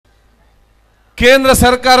ಕೇಂದ್ರ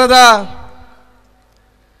ಸರ್ಕಾರದ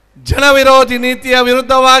ಜನವಿರೋಧಿ ನೀತಿಯ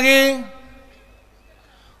ವಿರುದ್ಧವಾಗಿ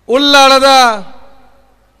ಉಳ್ಳಾಳದ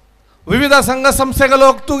ವಿವಿಧ ಸಂಘ ಸಂಸ್ಥೆಗಳು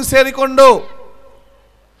ಒಟ್ಟುಗೂಡಿ ಸೇರಿಕೊಂಡು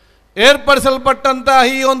ಏರ್ಪಡಿಸಲ್ಪಟ್ಟಂತಹ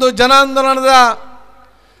ಈ ಒಂದು ಜನಾಂದೋಲನದ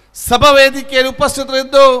ಸಭಾ ವೇದಿಕೆಯಲ್ಲಿ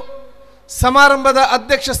ಉಪಸ್ಥಿತರಿದ್ದು ಸಮಾರಂಭದ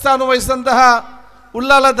ಅಧ್ಯಕ್ಷ ಸ್ಥಾನ ವಹಿಸಿದಂತಹ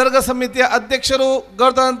ಉಳ್ಳಾಲ ದರ್ಗಾ ಸಮಿತಿಯ ಅಧ್ಯಕ್ಷರು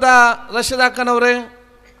ಗೌರವಾನ್ವಿತ ರಶೀದಾ ಖಾನ್ ಅವರೇ,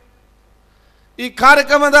 ಈ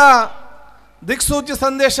ಕಾರ್ಯಕ್ರಮದ ದಿಕ್ಸೂಚಿ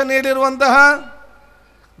ಸಂದೇಶ ನೀಡಿರುವಂತಹ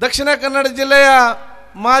ದಕ್ಷಿಣ ಕನ್ನಡ ಜಿಲ್ಲೆಯ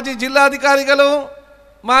ಮಾಜಿ ಜಿಲ್ಲಾಧಿಕಾರಿಗಳು,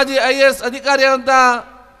 ಮಾಜಿ IAS ಅಧಿಕಾರಿಯಾದಂಥ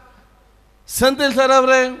ಸಂತಿಲ್ ಸರ್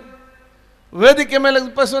ಅವರೇ, ವೇದಿಕೆ ಮೇಲೆ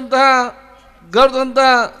ಉಪಸ್ಥಿಸುವಂತಹ ಗೌರವಾನ್ವಿತ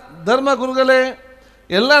ಧರ್ಮಗುರುಗಳೇ,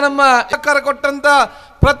 ಎಲ್ಲ ನಮ್ಮ ಸಹಕಾರ ಕೊಟ್ಟಂಥ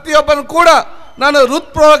ಪ್ರತಿಯೊಬ್ಬನು ಕೂಡ ನಾನು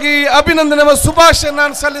ಹೃತ್ಪೂರ್ವಕವಾಗಿ ಅಭಿನಂದನೆ ಮತ್ತು ಶುಭಾಶಯ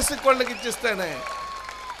ನಾನು ಸಲ್ಲಿಸಿಕೊಳ್ಳಲಿಕ್ಕೆ ಇಚ್ಛಿಸ್ತೇನೆ.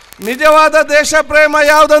 ನಿಜವಾದ ದೇಶ ಪ್ರೇಮ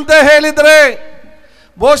ಯಾವುದಂತ ಹೇಳಿದರೆ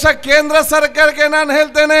ಬಹುಶಃ ಕೇಂದ್ರ ಸರ್ಕಾರಕ್ಕೆ ನಾನು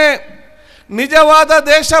ಹೇಳ್ತೇನೆ, ನಿಜವಾದ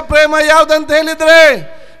ದೇಶ ಪ್ರೇಮ ಯಾವುದಂತ ಹೇಳಿದರೆ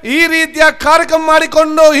ಈ ರೀತಿಯ ಕಾರ್ಯಕ್ರಮ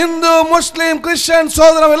ಮಾಡಿಕೊಂಡು ಹಿಂದೂ ಮುಸ್ಲಿಂ ಕ್ರಿಶ್ಚಿಯನ್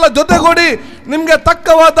ಸೋದರವೆಲ್ಲ ಜೊತೆಗೂಡಿ ನಿಮಗೆ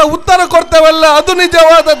ತಕ್ಕವಾದ ಉತ್ತರ ಕೊಡ್ತೇವಲ್ಲ, ಅದು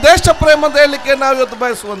ನಿಜವಾದ ದೇಶ ಪ್ರೇಮ ಅಂತ ಹೇಳಲಿಕ್ಕೆ ನಾವು ಇವತ್ತು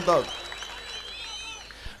ಬಯಸುವಂಥದ್ದು.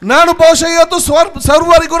 ನಾನು ಬಹುಶಃ ಇವತ್ತು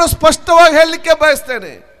ಸರ್ವರಿಗೂ ಸ್ಪಷ್ಟವಾಗಿ ಹೇಳಲಿಕ್ಕೆ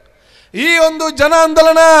ಬಯಸ್ತೇನೆ, ಈ ಒಂದು ಜನ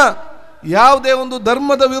ಆಂದೋಲನ ಯಾವುದೇ ಒಂದು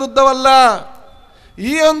ಧರ್ಮದ ವಿರುದ್ಧವಲ್ಲ,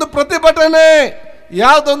 ಈ ಒಂದು ಪ್ರತಿಭಟನೆ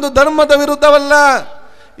ಯಾವುದೊಂದು ಧರ್ಮದ ವಿರುದ್ಧವಲ್ಲ,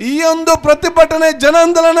 ಈ ಒಂದು ಪ್ರತಿಭಟನೆ ಜನ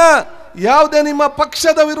ಆಂದೋಲನ ಯಾವುದೇ ನಿಮ್ಮ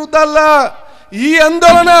ಪಕ್ಷದ ವಿರುದ್ಧ ಅಲ್ಲ. ಈ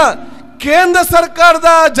ಆಂದೋಲನ ಕೇಂದ್ರ ಸರ್ಕಾರದ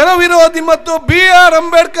ಜನವಿರೋಧಿ ಮತ್ತು BR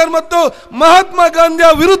ಅಂಬೇಡ್ಕರ್ ಮತ್ತು ಮಹಾತ್ಮ ಗಾಂಧಿಯ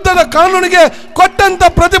ವಿರುದ್ಧದ ಕಾನೂನಿಗೆ ಕೊಟ್ಟಂತ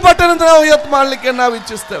ಪ್ರತಿಭಟನೆ ನಾವು ಇವತ್ತು ಮಾಡಲಿಕ್ಕೆ ನಾವು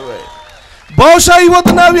ಇಚ್ಛಿಸ್ತೇವೆ. ಬಹುಶಃ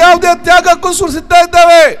ಇವತ್ತು ನಾವು ಯಾವುದೇ ತ್ಯಾಗಕ್ಕೂ ಸಿದ್ಧ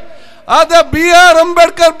ಇದ್ದೇವೆ, ಆದರೆ BR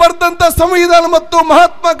ಅಂಬೇಡ್ಕರ್ ಬರೆದಂತ ಸಂವಿಧಾನ ಮತ್ತು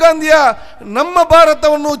ಮಹಾತ್ಮ ಗಾಂಧಿಯ ನಮ್ಮ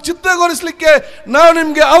ಭಾರತವನ್ನು ಚಿತ್ರಗೊಳಿಸಲಿಕ್ಕೆ ನಾವು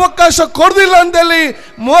ನಿಮಗೆ ಅವಕಾಶ ಕೊಡಲಿಲ್ಲ ಅಂತೇಳಿ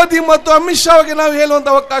ಮೋದಿ ಮತ್ತು ಅಮಿತ್ ಶಾಗೆ ನಾವು ಹೇಳುವಂತ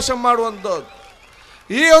ಅವಕಾಶ ಮಾಡುವಂಥದ್ದು.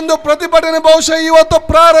 ಈ ಒಂದು ಪ್ರತಿಭಟನೆ ಬಹುಶಃ ಇವತ್ತು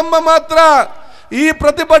ಪ್ರಾರಂಭ ಮಾತ್ರ, ಈ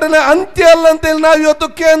ಪ್ರತಿಭಟನೆ ಅಂತ್ಯ ಅಲ್ಲ ಅಂತೇಳಿ ನಾವು ಇವತ್ತು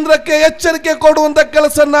ಕೇಂದ್ರಕ್ಕೆ ಎಚ್ಚರಿಕೆ ಕೊಡುವಂತ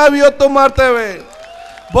ಕೆಲಸ ನಾವು ಇವತ್ತು ಮಾಡ್ತೇವೆ.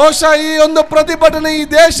 ಬಹುಶಃ ಈ ಒಂದು ಪ್ರತಿಭಟನೆ ಈ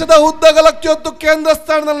ದೇಶದ ಉದ್ದಗಲಕ್ಕೆ ಇವತ್ತು ಕೇಂದ್ರ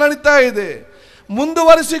ಸ್ಥಾನದಲ್ಲಿ ನಡೀತಾ ಇದೆ.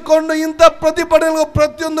 ಮುಂದುವರಿಸಿಕೊಂಡು ಇಂಥ ಪ್ರತಿಭಟನೆಗಳು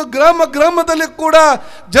ಪ್ರತಿಯೊಂದು ಗ್ರಾಮದಲ್ಲಿ ಕೂಡ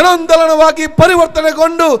ಜನಾಂದೋಲನವಾಗಿ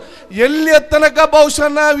ಪರಿವರ್ತನೆಗೊಂಡು ಎಲ್ಲಿಯ ತನಕ ಬಹುಶಃ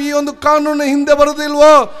ನಾವು ಈ ಒಂದು ಕಾನೂನು ಹಿಂದೆ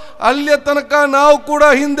ಬರುವುದಿಲ್ವೋ ಅಲ್ಲಿಯ ತನಕ ನಾವು ಕೂಡ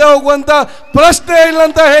ಹಿಂದೆ ಹೋಗುವಂತ ಪ್ರಶ್ನೆ ಇಲ್ಲ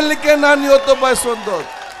ಅಂತ ಹೇಳಲಿಕ್ಕೆ ನಾನು ಇವತ್ತು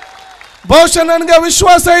ಬಯಸುವಂಥದ್ದು. ಬಹುಶಃ ನನಗೆ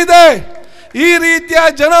ವಿಶ್ವಾಸ ಇದೆ, ಈ ರೀತಿಯ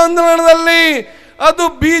ಜನಾಂದೋಲನದಲ್ಲಿ ಅದು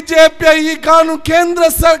ಬಿಜೆಪಿಯ ಈ ಕಾನೂನು, ಕೇಂದ್ರ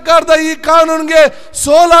ಸರ್ಕಾರದ ಈ ಕಾನೂನಿಗೆ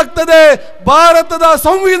ಸೋಲಾಗ್ತದೆ, ಭಾರತದ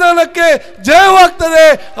ಸಂವಿಧಾನಕ್ಕೆ ಜಯವಾಗ್ತದೆ,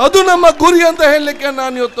 ಅದು ನಮ್ಮ ಗುರಿ ಅಂತ ಹೇಳಲಿಕ್ಕೆ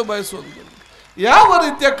ನಾನು ಇವತ್ತು ಬಯಸುವುದು. ಯಾವ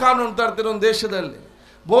ರೀತಿಯ ಕಾನೂನು ತರ್ತಿರೋ ಒಂದು ದೇಶದಲ್ಲಿ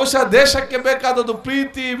ಬಹುಶಃ ದೇಶಕ್ಕೆ ಬೇಕಾದದ್ದು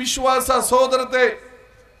ಪ್ರೀತಿ, ವಿಶ್ವಾಸ, ಸೋದರತೆ,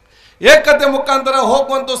 ಏಕತೆ ಮುಖಾಂತರ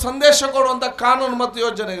ಹೋಗುವಂಥ ಸಂದೇಶ ಕೊಡುವಂಥ ಕಾನೂನು ಮತ್ತು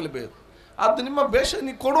ಯೋಜನೆಗಳು ಬೇಕು. ಅದು ನಿಮ್ಮ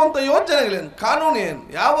ನೀವು ಕೊಡುವಂಥ ಯೋಜನೆಗಳೇನು, ಕಾನೂನು ಏನು,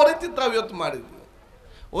 ಯಾವ ರೀತಿ ತಾವು ಇವತ್ತು ಮಾಡಿದ್ವಿ.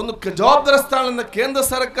 ಒಂದು ಜವಾಬ್ದಾರಿ ಸ್ಥಾನದಿಂದ ಕೇಂದ್ರ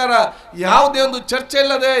ಸರ್ಕಾರ ಯಾವುದೇ ಒಂದು ಚರ್ಚೆ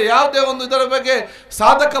ಇಲ್ಲದೆ, ಯಾವುದೇ ಒಂದು ಇದರ ಬಗ್ಗೆ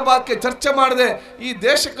ಸಾಧಕ ಬಾಧಕ ಚರ್ಚೆ ಮಾಡದೆ ಈ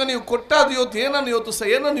ದೇಶಕ್ಕೆ ನೀವು ಕೊಟ್ಟಾದ ಇವತ್ತು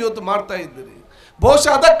ಏನನ್ನು ಇವತ್ತು ಮಾಡ್ತಾ ಇದ್ದೀರಿ.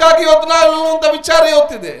 ಬಹುಶಃ ಅದಕ್ಕಾಗಿ ಇವತ್ತು ನಾವು ಒಂದು ವಿಚಾರ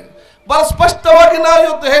ಇವತ್ತಿದೆ, ಬಹಳ ಸ್ಪಷ್ಟವಾಗಿ ನಾವು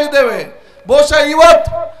ಇವತ್ತು ಹೇಳಿದ್ದೇವೆ. ಬಹುಶಃ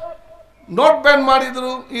ಇವತ್ತು ನೋಟ್ ಬ್ಯಾನ್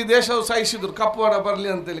ಮಾಡಿದ್ರು, ಈ ದೇಶವು ಸಹಿಸಿದ್ರು ಕಪ್ಪು ಹಣ ಬರಲಿ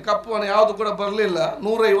ಅಂತೇಳಿ. ಕಪ್ಪು ಹಣ ಯಾವುದು ಕೂಡ ಬರಲಿಲ್ಲ.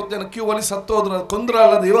 150 ಜನ ಕ್ಯೂ ಅಲ್ಲಿ ಸತ್ತೋದ್ರು, ಕೊಂದ್ರ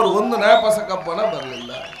ಅಲ್ಲದೆ ಇವರು ಒಂದು ನ್ಯಾಯಪಾಸ ಕಪ್ಪು ಹಣ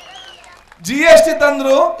ಬರಲಿಲ್ಲ. GST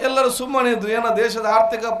ತಂದ್ರು, ಎಲ್ಲರೂ ಸುಮ್ಮನೆ ಇದ್ರು. ಏನೋ ದೇಶದ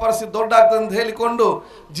ಆರ್ಥಿಕ ಪರಿಸ್ಥಿತಿ ದೊಡ್ಡ ಆಗ್ತದೆ ಅಂತ ಹೇಳಿಕೊಂಡು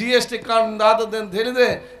GST ಕಾನೂನಿಂದ ಆದದ್ದು ಅಂತ ಹೇಳಿದ್ರೆ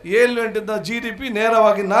 7 GDP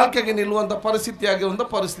ನೇರವಾಗಿ 4ಗೆ ನಿಲ್ಲುವಂಥ ಪರಿಸ್ಥಿತಿ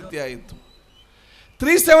ಆಯಿತು.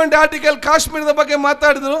 370 ಆರ್ಟಿಕಲ್ ಕಾಶ್ಮೀರದ ಬಗ್ಗೆ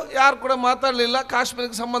ಮಾತಾಡಿದ್ರು, ಯಾರು ಕೂಡ ಮಾತಾಡಲಿಲ್ಲ.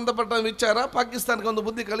 ಕಾಶ್ಮೀರಕ್ಕೆ ಸಂಬಂಧಪಟ್ಟ ವಿಚಾರ ಪಾಕಿಸ್ತಾನಕ್ಕೆ ಒಂದು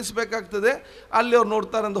ಬುದ್ಧಿ ಕಲಿಸಬೇಕಾಗ್ತದೆ, ಅಲ್ಲಿ ಅವ್ರು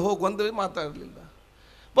ನೋಡ್ತಾರೆ ಅಂತ ಹೋಗುವಂತ ಮಾತಾಡಲಿಲ್ಲ.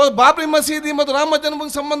 ಬಾಬ್ರಿ ಮಸೀದಿ ಮತ್ತು ರಾಮ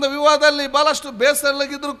ಜನ್ಮಭೂಮಿ ಸಂಬಂಧ ವಿವಾದದಲ್ಲಿ ಬಹಳಷ್ಟು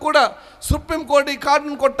ಬೇಸರಲಾಗಿದ್ರು ಕೂಡ ಸುಪ್ರೀಂ ಕೋರ್ಟ್ ಈ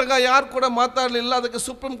ಕಾನೂನು ಕೊಟ್ಟಾಗ ಯಾರು ಕೂಡ ಮಾತಾಡಲಿಲ್ಲ. ಅದಕ್ಕೆ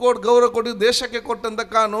ಸುಪ್ರೀಂ ಕೋರ್ಟ್ ಗೌರವ ಕೊಟ್ಟು ದೇಶಕ್ಕೆ ಕೊಟ್ಟಂಥ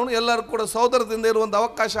ಕಾನೂನು, ಎಲ್ಲರೂ ಕೂಡ ಸೋದರದಿಂದ ಇರುವಂಥ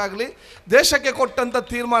ಅವಕಾಶ ಆಗಲಿ, ದೇಶಕ್ಕೆ ಕೊಟ್ಟಂಥ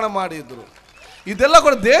ತೀರ್ಮಾನ ಮಾಡಿದ್ರು. ಇದೆಲ್ಲ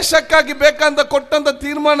ಕೂಡ ದೇಶಕ್ಕಾಗಿ ಬೇಕಂತ ಕೊಟ್ಟಂಥ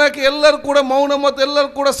ತೀರ್ಮಾನಕ್ಕೆ ಎಲ್ಲರೂ ಕೂಡ ಮೌನ ಮತ್ತು ಎಲ್ಲರೂ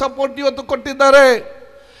ಕೂಡ ಸಪೋರ್ಟ್ ಇವತ್ತು ಕೊಟ್ಟಿದ್ದಾರೆ.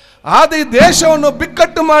 ಆದರೆ ಈ ದೇಶವನ್ನು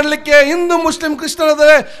ಬಿಕ್ಕಟ್ಟು ಮಾಡಲಿಕ್ಕೆ ಹಿಂದೂ ಮುಸ್ಲಿಂ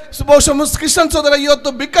ಕ್ರಿಶ್ಚಿಯನ್ ಸೋದರ ಇವತ್ತು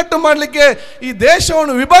ಬಿಕ್ಕಟ್ಟು ಮಾಡಲಿಕ್ಕೆ, ಈ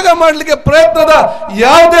ದೇಶವನ್ನು ವಿಭಾಗ ಮಾಡಲಿಕ್ಕೆ ಪ್ರಯತ್ನದ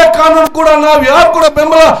ಯಾವುದೇ ಕಾನೂನು ಕೂಡ ನಾವು ಯಾರು ಕೂಡ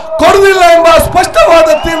ಬೆಂಬಲ ಕೊಡುವುದಿಲ್ಲ ಎಂಬ ಸ್ಪಷ್ಟವಾದ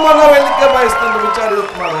ತೀರ್ಮಾನ ಹೇಳಲಿಕ್ಕೆ ಬಯಸ್ತಂತ ವಿಚಾರ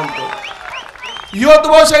ಇವತ್ತು ಮಾಡುವಂತ. ಇವತ್ತು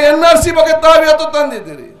ಬಹುಶಃ NRC ಬಗ್ಗೆ ತಾವು ಇವತ್ತು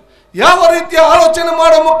ತಂದಿದ್ದೀರಿ. ಯಾವ ರೀತಿಯ ಆಲೋಚನೆ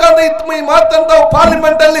ಮಾಡೋ ಮುಖಾಂತರ ಈ ಮಾತನ್ನು ತಾವು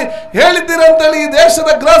ಪಾರ್ಲಿಮೆಂಟ್ ಅಲ್ಲಿ ಹೇಳಿದ್ದೀರಿ ಅಂತೇಳಿ ಈ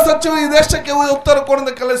ದೇಶದ ಗೃಹ ಸಚಿವರು ಈ ದೇಶಕ್ಕೆ ಉತ್ತರ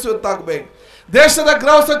ಕೊಡುವ ಕೆಲಸ ಇವತ್ತಾಗಬೇಕು. ದೇಶದ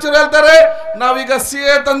ಗೃಹ ಸಚಿವರು ಹೇಳ್ತಾರೆ, ನಾವೀಗ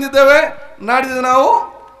CA ತಂದಿದ್ದೇವೆ, ನಾಡಿದ್ದು ನಾವು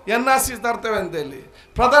NRC ತರ್ತೇವೆ ಅಂತೇಳಿ.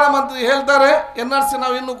 ಪ್ರಧಾನಮಂತ್ರಿ ಹೇಳ್ತಾರೆ NRC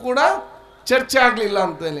ನಾವು ಇನ್ನೂ ಕೂಡ ಚರ್ಚೆ ಆಗಲಿಲ್ಲ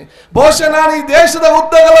ಅಂತೇಳಿ. ಬಹುಶಃ ನಾನು ಈ ದೇಶದ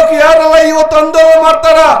ಉದ್ದಗಲಕ್ಕೂ ಯಾರೆಲ್ಲ ಇವತ್ತು ಆಂದೋಲನ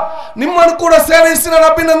ಮಾಡ್ತಾರ ನಿಮ್ಮನ್ನು ಕೂಡ ಸೇರಿಸಿ ನಾನು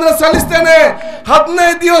ಅಭಿನಂದನೆ ಸಲ್ಲಿಸ್ತೇನೆ.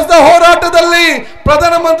 15 ದಿವಸದ ಹೋರಾಟದಲ್ಲಿ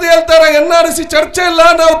ಪ್ರಧಾನಮಂತ್ರಿ ಹೇಳ್ತಾರೆ NRC ಚರ್ಚೆ ಇಲ್ಲ,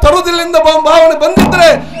 ನಾವು ತರುವುದಿಲ್ಲ ಭಾವನೆ ಬಂದಿದ್ರೆ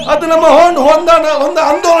ಅದು ನಮ್ಮ ಒಂದು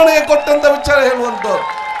ಆಂದೋಲನೆಗೆ ಕೊಟ್ಟಂತ ವಿಚಾರ ಹೇಳುವಂಥದ್ದು.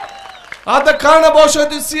 ಆದ ಕಾರಣ ಬಹುಶಃ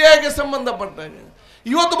ಇದು CAಗೆ ಸಂಬಂಧಪಟ್ಟಾಗ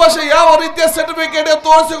ಇವತ್ತು ಬಹುಶಃ ಯಾವ ರೀತಿಯ ಸರ್ಟಿಫಿಕೇಟ್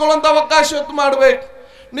ತೋರಿಸಿಕೊಳ್ಳುವಂತ ಅವಕಾಶ ಇವತ್ತು ಮಾಡಬೇಕು.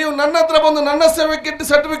 ನೀವು ನನ್ನ ಹತ್ರ ಬಂದು ನನ್ನ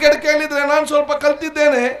ಸರ್ಟಿಫಿಕೇಟ್ ಕೇಳಿದ್ರೆ ನಾನು ಸ್ವಲ್ಪ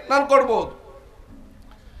ಕಲ್ತಿದ್ದೇನೆ, ನಾನು ಕೊಡ್ಬೋದು.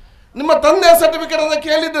 ನಿಮ್ಮ ತಂದೆ ಸರ್ಟಿಫಿಕೇಟ್ ಅಂತ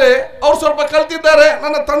ಕೇಳಿದ್ರೆ ಅವ್ರು ಸ್ವಲ್ಪ ಕಲ್ತಿದ್ದಾರೆ,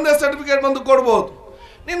 ನನ್ನ ತಂದೆ ಸರ್ಟಿಫಿಕೇಟ್ ಬಂದು ಕೊಡ್ಬೋದು.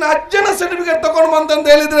 ನಿನ್ನ ಅಜ್ಜನ ಸರ್ಟಿಫಿಕೇಟ್ ತಗೊಂಡು ಬಂತಂತ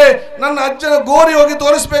ಹೇಳಿದ್ರೆ ನನ್ನ ಅಜ್ಜನ ಗೋರಿ ಹೋಗಿ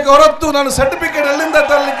ತೋರಿಸ್ಬೇಕು ಹೊರತು ನಾನು ಸರ್ಟಿಫಿಕೇಟ್ ಎಲ್ಲಿಂದ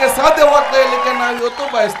ತರಲಿಕ್ಕೆ ಸಾಧ್ಯವಾಗ್ತಾ ಇರಲಿಕ್ಕೆ ನಾವು ಇವತ್ತು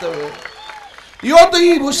ಬಯಸ್ತೇವೆ. ಇವತ್ತು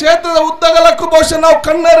ಈ ಕ್ಷೇತ್ರದ ಉದ್ದಗಲಕ್ಕೂ ಬಹುಶಃ ನಾವು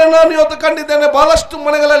ಕಣ್ಣಾರೆ ನಾನು ಇವತ್ತು ಕಂಡಿದ್ದೇನೆ. ಬಹಳಷ್ಟು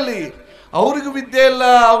ಮನೆಗಳಲ್ಲಿ ಅವರಿಗೂ ವಿದ್ಯೆ ಇಲ್ಲ,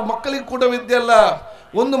 ಅವ್ರ ಮಕ್ಕಳಿಗೂ ಕೂಡ ವಿದ್ಯೆ ಇಲ್ಲ.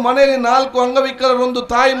 ಒಂದು ಮನೆಯಲ್ಲಿ 4 ಅಂಗವಿಕಲರು, ಒಂದು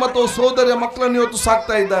ತಾಯಿ ಮತ್ತು ಸೋದರಿಯ ಮಕ್ಕಳನ್ನು ಇವತ್ತು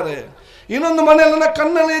ಸಾಕ್ತಾ ಇದ್ದಾರೆ. ಇನ್ನೊಂದು ಮನೆಯಲ್ಲಿ ನನ್ನ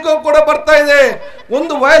ಕಣ್ಣಲ್ಲಿ ಈಗ ಕೂಡ ಬರ್ತಾ ಇದೆ,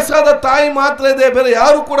 ಒಂದು ವಯಸ್ಸಾದ ತಾಯಿ ಮಾತ್ರ ಇದೆ, ಬೇರೆ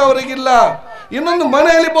ಯಾರು ಕೂಡ ಅವರಿಗಿಲ್ಲ. ಇನ್ನೊಂದು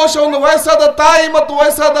ಮನೆಯಲ್ಲಿ ಬಹುಶಃ ಒಂದು ವಯಸ್ಸಾದ ತಾಯಿ ಮತ್ತು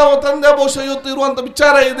ವಯಸ್ಸಾದ ತಂದೆ ಬಹುಶಃ ಇವತ್ತು ಇರುವಂತ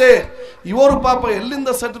ವಿಚಾರ ಇದೆ. ಇವರು ಪಾಪ ಎಲ್ಲಿಂದ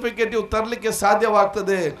ಸರ್ಟಿಫಿಕೇಟ್ ಇವು ತರಲಿಕ್ಕೆ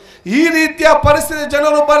ಸಾಧ್ಯವಾಗ್ತದೆ? ಈ ರೀತಿಯ ಪರಿಸ್ಥಿತಿ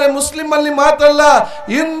ಜನರು ಬರೀ ಮುಸ್ಲಿಂ ಅಲ್ಲಿ ಮಾತ್ರ ಅಲ್ಲ,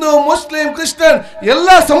 ಹಿಂದೂ, ಮುಸ್ಲಿಂ, ಕ್ರಿಶ್ಚಿಯನ್ ಎಲ್ಲ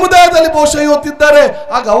ಸಮುದಾಯದಲ್ಲಿ ಬಹುಶಃ ಇವತ್ತಿದ್ದಾರೆ.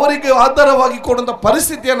 ಆಗ ಅವರಿಗೆ ಆಧಾರವಾಗಿ ಕೊಡುವಂಥ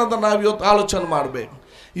ಪರಿಸ್ಥಿತಿ ಅನ್ನೋದು ನಾವು ಇವತ್ತು ಆಲೋಚನೆ ಮಾಡಬೇಕು.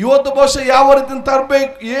 ಇವತ್ತು ಬಹುಶಃ ಯಾವ ರೀತಿ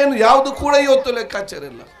ತರಬೇಕು ಏನು ಯಾವುದು ಕೂಡ ಇವತ್ತು ಲೆಕ್ಕಾಚಾರ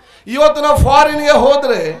ಇಲ್ಲ. ಇವತ್ತು ನಾವು ಫಾರಿನ್ಗೆ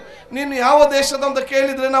ಹೋದರೆ ನೀನು ಯಾವ ದೇಶದ ಅಂತ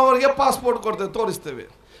ಕೇಳಿದರೆ ನಾವು ಅವರಿಗೆ ಪಾಸ್ಪೋರ್ಟ್ ಕೊಡ್ತೇವೆ, ತೋರಿಸ್ತೇವೆ.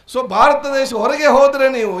 ಸೊ ಭಾರತ ದೇಶ ಹೊರಗೆ ಹೋದರೆ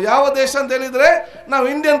ನೀವು ಯಾವ ದೇಶ ಅಂತ ಹೇಳಿದರೆ ನಾವು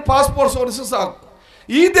ಇಂಡಿಯನ್ ಪಾಸ್ಪೋರ್ಟ್ ತೋರಿಸಿ ಸಾಕು.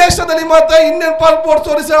 ಈ ದೇಶದಲ್ಲಿ ಮಾತ್ರ ಇಂಡಿಯನ್ ಪಾಸ್ಪೋರ್ಟ್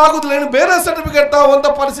ತೋರಿಸಿ ಆಗುದಿಲ್ಲ, ಇನ್ನು ಬೇರೆ ಸರ್ಟಿಫಿಕೇಟ್ ತಗೊಳ್ಳುವಂಥ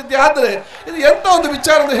ಪರಿಸ್ಥಿತಿ ಆದರೆ ಇದು ಎಂಥ ಒಂದು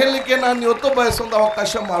ವಿಚಾರ ಅಂತ ಹೇಳಲಿಕ್ಕೆ ನಾನು ಇವತ್ತು ಬಯಸುವಂಥ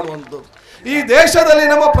ಅವಕಾಶ ಮಾಡುವಂಥದ್ದು. ಈ ದೇಶದಲ್ಲಿ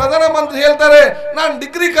ನಮ್ಮ ಪ್ರಧಾನಮಂತ್ರಿ ಹೇಳ್ತಾರೆ ನಾನು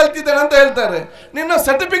ಡಿಗ್ರಿ ಕಲ್ತಿದ್ದೇನೆ ಅಂತ ಹೇಳ್ತಾರೆ. ನಿನ್ನ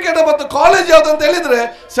ಸರ್ಟಿಫಿಕೇಟ್ ಮತ್ತು ಕಾಲೇಜ್ ಯಾವುದು ಅಂತ ಹೇಳಿದ್ರೆ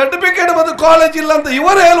ಸರ್ಟಿಫಿಕೇಟ್ ಮತ್ತು ಕಾಲೇಜ್ ಇಲ್ಲ ಅಂತ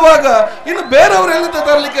ಇವರು ಹೇಳುವಾಗ ಇನ್ನು ಬೇರೆಯವರು ಎಲ್ಲಿಂದ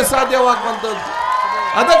ತರಲಿಕ್ಕೆ ಸಾಧ್ಯವಾಗುವಂಥದ್ದು.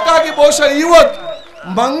 ಅದಕ್ಕಾಗಿ ಬಹುಶಃ ಇವತ್ತು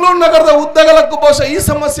ಮಂಗಳೂರು ನಗರದ ಉದ್ದಗಲಕ್ಕೂ ಬಹುಶಃ ಈ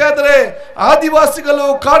ಸಮಸ್ಯೆ ಆದರೆ ಆದಿವಾಸಿಗಳು,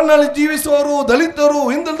 ಕಾಡಿನಲ್ಲಿ ಜೀವಿಸುವವರು, ದಲಿತರು,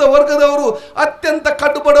 ಹಿಂದುಳಿದ ವರ್ಗದವರು, ಅತ್ಯಂತ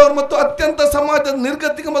ಕಡುಬಡವರು ಮತ್ತು ಅತ್ಯಂತ ಸಮಾಜದ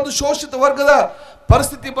ನಿರ್ಗತಿಕ ಮತ್ತು ಶೋಷಿತ ವರ್ಗದ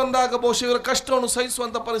ಪರಿಸ್ಥಿತಿ ಬಂದಾಗ ಬಹುಶಃ ಇವರ ಕಷ್ಟವನ್ನು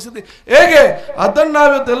ಸಹಿಸುವಂಥ ಪರಿಸ್ಥಿತಿ ಹೇಗೆ ಅದನ್ನು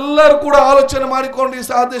ನಾವಿವತ್ತೆಲ್ಲರೂ ಕೂಡ ಆಲೋಚನೆ ಮಾಡಿಕೊಂಡು ಈ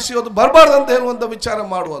ಆದೇಶ ಇವತ್ತು ಬರಬಾರ್ದು ಅಂತ ಹೇಳುವಂಥ ವಿಚಾರ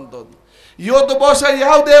ಮಾಡುವಂಥದ್ದು. ಇವತ್ತು ಬಹುಶಃ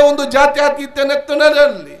ಯಾವುದೇ ಒಂದು ಜಾತ್ಯತೀತ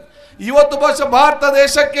ನೆತ್ತನಲ್ಲಿ ಇವತ್ತು ಬಹುಶಃ ಭಾರತ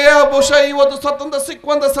ದೇಶಕ್ಕೆ ಬಹುಶಃ ಇವತ್ತು ಸ್ವತಂತ್ರ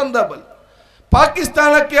ಸಿಕ್ಕುವಂಥ ಸಂದರ್ಭದಲ್ಲಿ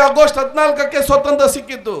ಪಾಕಿಸ್ತಾನಕ್ಕೆ ಆಗಸ್ಟ್ 14ಕ್ಕೆ ಸ್ವತಂತ್ರ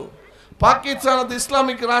ಸಿಕ್ಕಿತ್ತು. ಪಾಕಿಸ್ತಾನದ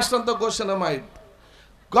ಇಸ್ಲಾಮಿಕ್ ರಾಷ್ಟ್ರ ಅಂತ ಘೋಷಣೆ ಮಾಡಿತ್ತು.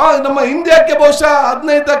 ನಮ್ಮ ಇಂಡಿಯಾಕ್ಕೆ ಬಹುಶಃ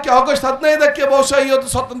ಆಗಸ್ಟ್ 15ಕ್ಕೆ ಬಹುಶಃ ಇವತ್ತು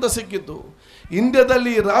ಸ್ವತಂತ್ರ ಸಿಕ್ಕಿತ್ತು.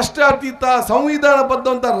 ಇಂಡಿಯಾದಲ್ಲಿ ರಾಷ್ಟ್ರಾತೀತ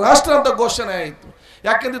ಸಂವಿಧಾನಬದ್ಧವಂಥ ರಾಷ್ಟ್ರ ಅಂತ ಘೋಷಣೆ ಆಯಿತು.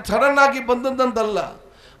 ಯಾಕೆಂದರೆ ಸಡನ್ ಆಗಿ ಬಂದಂತಲ್ಲ,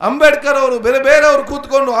 ಅಂಬೇಡ್ಕರ್ ಅವರು ಬೇರೆಯವರು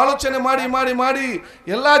ಕೂತ್ಕೊಂಡು ಆಲೋಚನೆ ಮಾಡಿ ಮಾಡಿ ಮಾಡಿ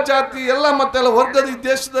ಎಲ್ಲ ಜಾತಿ ಎಲ್ಲ ಮತ್ತೆಲ್ಲ ವರ್ಗದ ಈ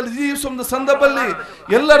ದೇಶದಲ್ಲಿ ಜೀವಿಸುವ ಸಂದರ್ಭದಲ್ಲಿ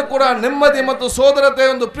ಎಲ್ಲರೂ ಕೂಡ ನೆಮ್ಮದಿ ಮತ್ತು ಸೋದರತೆ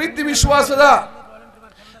ಒಂದು ಪ್ರೀತಿ ವಿಶ್ವಾಸದ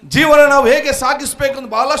ಜೀವನ ನಾವು ಹೇಗೆ ಸಾಗಿಸಬೇಕು ಅಂತ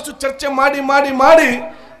ಬಹಳಷ್ಟು ಚರ್ಚೆ ಮಾಡಿ ಮಾಡಿ ಮಾಡಿ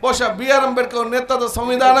ಬಹುಶಃ BR ಅಂಬೇಡ್ಕರ್ ನೇತೃತ್ವದ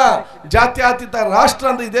ಸಂವಿಧಾನ ಜಾತ್ಯತೀತ ರಾಷ್ಟ್ರ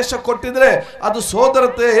ಅಂತ ಈ ದೇಶ ಕೊಟ್ಟಿದ್ರೆ ಅದು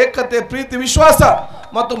ಸೋದರತೆ, ಏಕತೆ, ಪ್ರೀತಿ ವಿಶ್ವಾಸ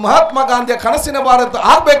ಮತ್ತು ಮಹಾತ್ಮ ಗಾಂಧಿಯ ಕನಸಿನ ಭಾರತ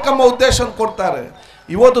ಆಗಬೇಕೆಂಬ ಉದ್ದೇಶವನ್ನು ಕೊಡ್ತಾರೆ.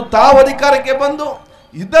 ಇವತ್ತು ತಾವು ಅಧಿಕಾರಕ್ಕೆ ಬಂದು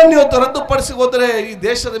ಇದನ್ನು ಇವತ್ತು ರದ್ದುಪಡಿಸಿ ಹೋದರೆ ಈ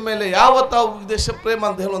ದೇಶದ ಮೇಲೆ ಯಾವ ತಾವು ದೇಶ ಪ್ರೇಮ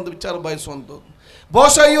ಅಂತ ಹೇಳುವಂಥ ವಿಚಾರ ಬಯಸುವಂಥದ್ದು.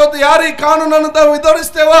 ಬಹುಶಃ ಇವತ್ತು ಯಾರು ಈ ಕಾನೂನನ್ನು ತಾವು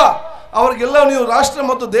ವಿತರಿಸ್ತೇವ ಅವ್ರಿಗೆಲ್ಲ ನೀವು ರಾಷ್ಟ್ರ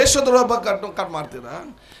ಮತ್ತು ದೇಶದ್ರೋಹ ಬಗ್ಗೆ ಮಾಡ್ತೀರಾ?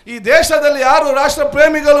 ಈ ದೇಶದಲ್ಲಿ ಯಾರು ರಾಷ್ಟ್ರ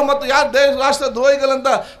ಪ್ರೇಮಿಗಳು ಮತ್ತು ಯಾರು ರಾಷ್ಟ್ರ ದ್ರೋಹಿಗಳಂತ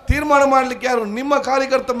ತೀರ್ಮಾನ ಮಾಡಲಿಕ್ಕೆ ಯಾರು ನಿಮ್ಮ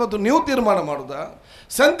ಕಾರ್ಯಕರ್ತ ಮತ್ತು ನೀವು ತೀರ್ಮಾನ ಮಾಡೋದಾ?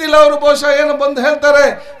 ಸೆಂಥಿಲ್ ಅವರು ಬಹುಶಃ ಏನು ಬಂದು ಹೇಳ್ತಾರೆ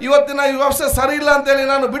ಇವತ್ತಿನ ಈ ವ್ಯವಸ್ಥೆ ಸರಿ ಇಲ್ಲ ಅಂತೇಳಿ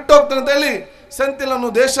ನಾನು ಬಿಟ್ಟು ಹೋಗ್ತೇನೆ ಅಂತ ಹೇಳಿ ಸೆಂಥಿಲ್ ಅನ್ನು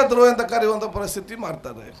ದೇಶದ್ರೋಹ ಅಂತ ಕರೆಯುವಂಥ ಪರಿಸ್ಥಿತಿ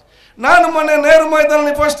ಮಾಡ್ತಾರೆ. ನಾನು ಮೊನ್ನೆ ನೆಹರು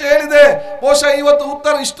ಮೈದಾನದಲ್ಲಿ ಫಸ್ಟ್ ಹೇಳಿದೆ ಬಹುಶಃ ಇವತ್ತು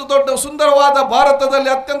ಉತ್ತರ ಇಷ್ಟು ದೊಡ್ಡ ಸುಂದರವಾದ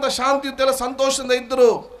ಭಾರತದಲ್ಲಿ ಅತ್ಯಂತ ಶಾಂತಿಯುತ ಸಂತೋಷದಿಂದ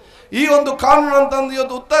ಇದ್ದರು. ಈ ಒಂದು ಕಾನೂನು ಅಂತಂದು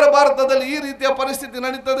ಇವತ್ತು ಉತ್ತರ ಭಾರತದಲ್ಲಿ ಈ ರೀತಿಯ ಪರಿಸ್ಥಿತಿ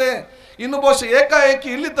ನಡೀತದೆ. ಇನ್ನು ಬಹುಶಃ ಏಕಾಏಕಿ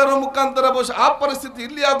ಇಲ್ಲಿ ತರುವ ಮುಖಾಂತರ ಬಹುಶಃ ಆ ಪರಿಸ್ಥಿತಿ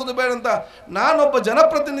ಇಲ್ಲಿ ಆಗುವುದು ಬೇಡ ಅಂತ ನಾನೊಬ್ಬ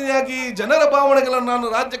ಜನಪ್ರತಿನಿಧಿಯಾಗಿ ಜನರ ಭಾವನೆಗಳನ್ನು ನಾನು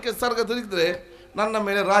ರಾಜ್ಯಕ್ಕೆ ತಿರುಗಿದ್ರೆ ನನ್ನ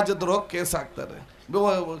ಮೇಲೆ ರಾಜದ್ರೋಹ ಕೇಸ್ ಹಾಕ್ತಾರೆ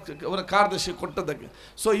ಅವರ ಕಾರ್ಯದರ್ಶಿ ಕೊಟ್ಟದಕ್ಕೆ.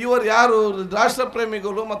 ಸೊ ಇವರು ಯಾರು ರಾಷ್ಟ್ರ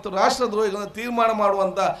ಪ್ರೇಮಿಗಳು ಮತ್ತು ರಾಷ್ಟ್ರದ್ರೋಹಿಗಳನ್ನು ತೀರ್ಮಾನ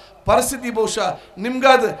ಮಾಡುವಂಥ ಪರಿಸ್ಥಿತಿ ಬಹುಶಃ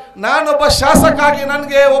ನಿಮ್ಗಾದ ನಾನೊಬ್ಬ ಶಾಸಕ ಆಗಿ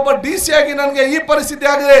ನನಗೆ ಒಬ್ಬ DC ಆಗಿ ನನಗೆ ಈ ಪರಿಸ್ಥಿತಿ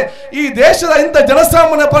ಆಗಿದೆ. ಈ ದೇಶದ ಇಂಥ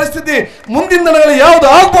ಜನಸಾಮಾನ್ಯ ಪರಿಸ್ಥಿತಿ ಮುಂದಿನ ದಿನಗಳಲ್ಲಿ ಯಾವುದು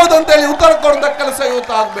ಆಗ್ಬೋದು ಅಂತೇಳಿ ಉತ್ತರ ಕೊಡುವಂಥ ಕೆಲಸ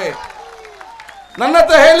ಇವತ್ತು ಆಗಬೇಕು. ನನ್ನ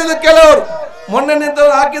ಹತ್ರ ಹೇಳಿದ ಕೆಲವರು ಮೊನ್ನೆ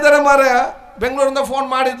ನಿಂತವ್ರು ಹಾಕಿದ್ದಾರೆ ಮಾರ, ಬೆಂಗಳೂರಿಂದ ಫೋನ್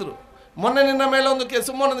ಮಾಡಿದ್ರು, ಮೊನ್ನೆ ನಿನ್ನ ಮೇಲೆ ಒಂದು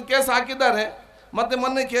ಕೇಸ್ ಹಾಕಿದ್ದಾರೆ, ಮತ್ತೆ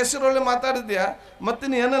ಮೊನ್ನೆ ಕೇಸರೊಳ್ಳಿ ಮಾತಾಡಿದ್ಯಾ, ಮತ್ತೆ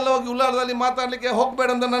ನೀ ಏನೆಲ್ಲ ಹೋಗಿ ಉಲ್ಲಾಳದಲ್ಲಿ ಮಾತಾಡಲಿಕ್ಕೆ ಹೋಗಬೇಡ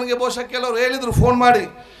ಅಂತ ನನಗೆ ಬಹುಶಃ ಕೆಲವರು ಹೇಳಿದರು ಫೋನ್ ಮಾಡಿ.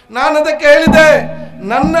 ನಾನು ಅದಕ್ಕೆ ಹೇಳಿದೆ,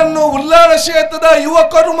 ನನ್ನನ್ನು ಉಲ್ಲಾಳ ಕ್ಷೇತ್ರದ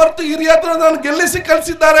ಯುವಕರು ಮತ್ತು ಹಿರಿಯರು ನಾನು ಗೆಲ್ಲಿಸಿ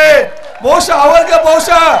ಕಳಿಸಿದ್ದಾರೆ. ಬಹುಶಃ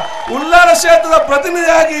ಉಲ್ಲಾಳ ಕ್ಷೇತ್ರದ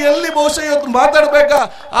ಪ್ರತಿನಿಧಿಯಾಗಿ ಎಲ್ಲಿ ಬಹುಶಃ ಇವತ್ತು ಮಾತಾಡಬೇಕಾ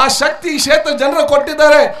ಆ ಶಕ್ತಿ ಈ ಕ್ಷೇತ್ರ ಜನರು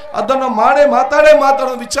ಕೊಟ್ಟಿದ್ದಾರೆ. ಅದನ್ನು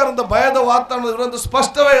ಮಾತಾಡೋ ವಿಚಾರದ ಭಯದ ವಾತಾವರಣ ಇರುವಂತ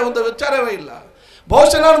ಸ್ಪಷ್ಟವೇ ಒಂದು ವಿಚಾರವೇ ಇಲ್ಲ.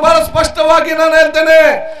 ಬಹುಶಃ ನಾನು ಬಹಳ ಸ್ಪಷ್ಟವಾಗಿ ನಾನು ಹೇಳ್ತೇನೆ,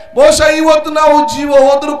 ಬಹುಶಃ ಇವತ್ತು ನಾವು ಜೀವ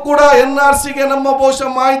ಹೋದ್ರೂ ಕೂಡ NRCಗೆ ನಮ್ಮ ಬಹುಶಃ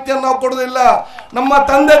ಮಾಹಿತಿಯನ್ನು ನಾವು ಕೊಡೋದಿಲ್ಲ. ನಮ್ಮ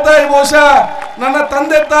ತಂದೆ ತಾಯಿ ಬಹುಶಃ ನನ್ನ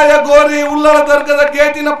ತಂದೆ ತಾಯಿಯ ಗೋರಿ ಉಲ್ಲಾಳ ದರ್ಗದ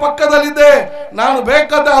ಗೇಟಿನ ಪಕ್ಕದಲ್ಲಿದೆ. ನಾನು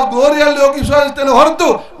ಬೇಕಾದ ಆ ಗೋರಿಯಲ್ಲಿ ಹೋಗಿ ವಿಶ್ವಾಸಿಸ್ತೇನೆ ಹೊರತು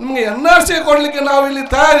ನಿಮಗೆ NRC ಕೊಡ್ಲಿಕ್ಕೆ ನಾವು ಇಲ್ಲಿ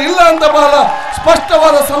ತಯಾರಿಲ್ಲ ಅಂತ ಬಹಳ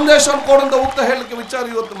ಸ್ಪಷ್ಟವಾದ ಸಂದೇಶವನ್ನು ಕೊಡುವಂತ ಉತ್ತರ ಹೇಳಲಿಕ್ಕೆ ವಿಚಾರ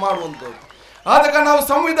ಇವತ್ತು ಮಾಡುವಂಥದ್ದು. ಆದಾಗ ನಾವು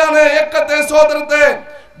ಸಂವಿಧಾನ, ಏಕತೆ, ಸೋದರತೆ,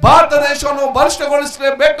 ಭಾರತ ದೇಶವನ್ನು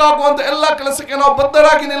ಬಲಿಷ್ಠಗೊಳಿಸಬೇಕಾಗುವಂತ ಎಲ್ಲ ಕೆಲಸಕ್ಕೆ ನಾವು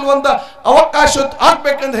ಬದ್ಧರಾಗಿ ನಿಲ್ಲುವಂತ ಅವಕಾಶ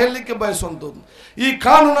ಆಗ್ಬೇಕಂತ ಹೇಳಲಿಕ್ಕೆ ಬಯಸುವಂಥದ್ದು. ಈ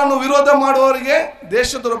ಕಾನೂನನ್ನು ವಿರೋಧ ಮಾಡುವವರಿಗೆ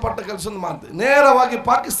ದೇಶದವರ ಪಟ್ಟ ಕೆಲಸ ಮಾಡ್ತೀವಿ. ನೇರವಾಗಿ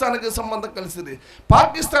ಪಾಕಿಸ್ತಾನಕ್ಕೆ ಸಂಬಂಧ ಕಲಿಸಿದೆ.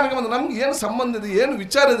 ಪಾಕಿಸ್ತಾನಕ್ಕೆ ಬಂದು ನಮ್ಗೆ ಏನು ಸಂಬಂಧ ಇದೆ, ಏನು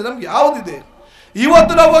ವಿಚಾರ ಇದೆ, ನಮ್ಗೆ ಯಾವುದಿದೆ?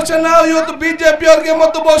 ಇವತ್ತು ನಾವು ಇವತ್ತು BJP ಅವರಿಗೆ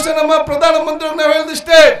ಮತ್ತು ಬಹುಶಃ ನಮ್ಮ ಪ್ರಧಾನಮಂತ್ರಿ ನಾವು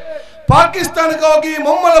ಹೇಳಿದಿಷ್ಟೇ, ಪಾಕಿಸ್ತಾನಕ್ಕೆ ಹೋಗಿ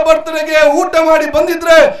ಮೊಮ್ಮಲ ಬರ್ತಡೆಗೆ ಊಟ ಮಾಡಿ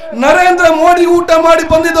ಬಂದಿದ್ರೆ ನರೇಂದ್ರ ಮೋದಿ ಊಟ ಮಾಡಿ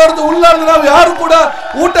ಬಂದಿದ್ದವ್ರದ್ದು ಉಲ್ಲಾಳ ನಾವು ಯಾರು ಕೂಡ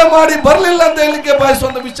ಊಟ ಮಾಡಿ ಬರಲಿಲ್ಲ ಅಂತ ಹೇಳಲಿಕ್ಕೆ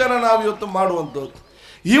ಬಯಸುವಂತ ವಿಚಾರ ನಾವು ಇವತ್ತು ಮಾಡುವಂಥದ್ದು.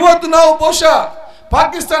 ಇವತ್ತು ನಾವು ಬಹುಶಃ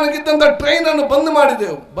ಪಾಕಿಸ್ತಾನಕ್ಕಿದ್ದಂಥ ಟ್ರೈನ್ ಅನ್ನು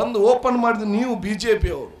ಬಂದು ಓಪನ್ ಮಾಡಿದ ನೀವು BJP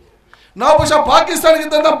ಅವರು. ನಾವು ಬಹುಶಃ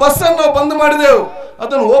ಪಾಕಿಸ್ತಾನಕ್ಕಿದ್ದಂಥ ಬಸ್ ಅನ್ನು ನಾವು ಬಂದ್ ಮಾಡಿದೆವು,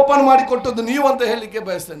 ಅದನ್ನು ಓಪನ್ ಮಾಡಿ ಕೊಟ್ಟದ್ದು ನೀವು ಅಂತ ಹೇಳಲಿಕ್ಕೆ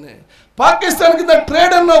ಬಯಸ್ತೇನೆ. ಪಾಕಿಸ್ತಾನಕ್ಕಿಂತ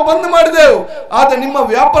ಟ್ರೇಡ್ ಅನ್ನು ನಾವು ಬಂದ್ ಮಾಡಿದೆವು, ಆದರೆ ನಿಮ್ಮ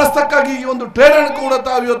ವ್ಯಾಪಾರಸ್ಥಕ್ಕಾಗಿ ಈ ಒಂದು ಟ್ರೇಡ್ ಅನ್ನು ಕೂಡ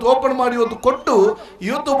ತಾವು ಇವತ್ತು ಓಪನ್ ಮಾಡಿ ಇವತ್ತು ಕೊಟ್ಟು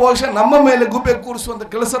ಇವತ್ತು ಬಹುಶಃ ನಮ್ಮ ಮೇಲೆ ಗುಬ್ಬೆ ಕೂರಿಸುವಂತ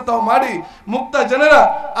ಕೆಲಸ ತಾವು ಮಾಡಿ ಮುಕ್ತ ಜನರ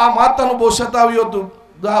ಆ ಮಾತನ್ನು ಬಹುಶಃ ತಾವು ಇವತ್ತು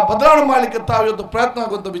ಬದಲಾವಣೆ ಮಾಡಲಿಕ್ಕೆ ತಾವು ಇವತ್ತು ಪ್ರಯತ್ನ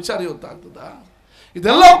ಆಗುವಂತ ವಿಚಾರ ಇವತ್ತು ಆಗ್ತದ.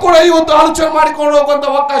 ಇದೆಲ್ಲ ಕೂಡ ಇವತ್ತು ಆಲೋಚನೆ ಮಾಡಿಕೊಂಡು ಹೋಗುವಂತ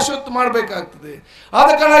ಅವಕಾಶ ಇವತ್ತು ಮಾಡಬೇಕಾಗ್ತದೆ. ಆದ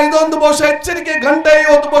ಕಾರಣ ಇದೊಂದು ಬಹುಶಃ ಎಚ್ಚರಿಕೆ ಗಂಟೆ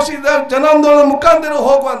ಇವತ್ತು ಬಹುಶಃ ಜನಾಂದೋಲನ ಮುಖಾಂತರ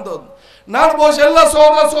ಹೋಗುವಂಥದ್ದು. ನಾನು ಬಹುಶಃ ಎಲ್ಲ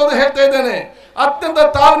ಸೋದರ ಹೇಳ್ತಾ ಇದ್ದೇನೆ, ಅತ್ಯಂತ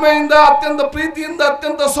ತಾಳ್ಮೆಯಿಂದ, ಅತ್ಯಂತ ಪ್ರೀತಿಯಿಂದ,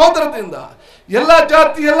 ಅತ್ಯಂತ ಸೋದರತೆಯಿಂದ ಎಲ್ಲ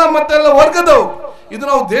ಜಾತಿ, ಎಲ್ಲ ಮತ್ತೆಲ್ಲ ವರ್ಗದವರು ಇದು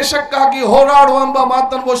ನಾವು ದೇಶಕ್ಕಾಗಿ ಹೋರಾಡುವ ಎಂಬ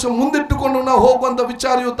ಮಾತನ್ನು ಬಹುಶಃ ಮುಂದಿಟ್ಟುಕೊಂಡು ನಾವು ಹೋಗುವಂತ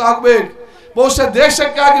ವಿಚಾರ ಇವತ್ತು ಆಗಬೇಕು. ಬಹುಶಃ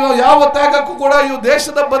ದೇಶಕ್ಕಾಗಿ ನಾವು ಯಾವ ತ್ಯಾಗಕ್ಕೂ ಕೂಡ ಇವು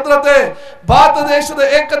ದೇಶದ ಭದ್ರತೆ, ಭಾರತ ದೇಶದ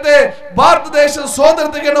ಏಕತೆ, ಭಾರತ ದೇಶದ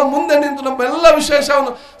ಸೋದರತೆಗೆ ನಾವು ಮುಂದೆ ನಿಂತು ನಮ್ಮೆಲ್ಲ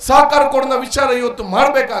ವಿಶೇಷವನ್ನು ಸಹಕಾರ ಕೊಡುವ ವಿಚಾರ ಇವತ್ತು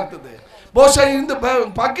ಮಾಡಬೇಕಾಗ್ತದೆ. ಬಹುಶಃ ಇಂದು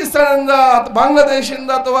ಪಾಕಿಸ್ತಾನದಿಂದ,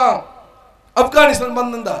 ಬಾಂಗ್ಲಾದೇಶದಿಂದ ಅಥವಾ ಅಫ್ಘಾನಿಸ್ತಾನ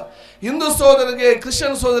ಬಂದಿಂದ ಹಿಂದೂ ಸೋದರಿಗೆ,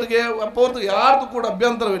 ಕ್ರಿಶ್ಚಿಯನ್ ಸೋದರಿಗೆ ಯಾರ್ದು ಕೂಡ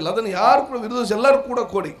ಅಭ್ಯಂತರವಿಲ್ಲ. ಅದನ್ನು ಯಾರು ಕೂಡ ವಿರೋಧಿಸಿ ಎಲ್ಲರೂ ಕೂಡ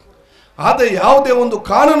ಕೊಡಿ. ಆದರೆ ಯಾವುದೇ ಒಂದು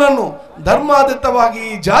ಕಾನೂನನ್ನು ಧರ್ಮಾಧಾರಿತವಾಗಿ,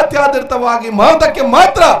 ಜಾತಿ ಆಧಾರಿತವಾಗಿ ಮಾಡೋದಕ್ಕೆ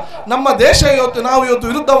ಮಾತ್ರ ನಮ್ಮ ದೇಶ ನಾವು ಇವತ್ತು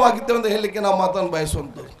ವಿರುದ್ಧವಾಗಿದ್ದೇವೆ ಅಂತ ಹೇಳಲಿಕ್ಕೆ ನಾವು ಮಾತನ್ನು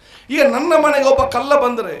ಬಯಸುವಂಥದ್ದು. ಈಗ ನನ್ನ ಮನೆಗೆ ಒಬ್ಬ ಕಳ್ಳ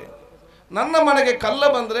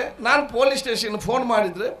ಬಂದರೆ ನಾನು ಪೊಲೀಸ್ ಸ್ಟೇಷನ್ ಫೋನ್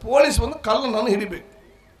ಮಾಡಿದರೆ ಪೊಲೀಸ್ ಬಂದು ಕಳ್ಳನನ್ನು ಹಿಡಿಬೇಕು.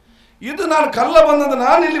 ಇದು ನಾನು ಕಳ್ಳ ಬಂದಂತ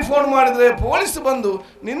ನಾನು ಇಲ್ಲಿ ಫೋನ್ ಮಾಡಿದರೆ ಪೊಲೀಸ್ ಬಂದು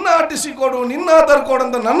ನಿನ್ನ RTC ಕೊಡು, ನಿನ್ನ ಆಧಾರ್ ಕೊಡು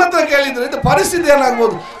ಅಂತ ನನ್ನ ಹತ್ರ ಕೇಳಿದರೆ ಇದು ಪರಿಸ್ಥಿತಿ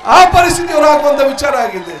ಏನಾಗ್ಬೋದು? ಆ ಪರಿಸ್ಥಿತಿ ಆಗುವಂಥ ವಿಚಾರ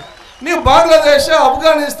ಆಗಿದೆ. ನೀವು ಬಾಂಗ್ಲಾದೇಶ,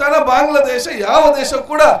 ಅಫ್ಘಾನಿಸ್ತಾನ, ಬಾಂಗ್ಲಾದೇಶ ಯಾವ ದೇಶ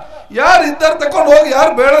ಕೂಡ ಯಾರು ಇದ್ದಾರೆ ತಕೊಂಡು ಹೋಗಿ,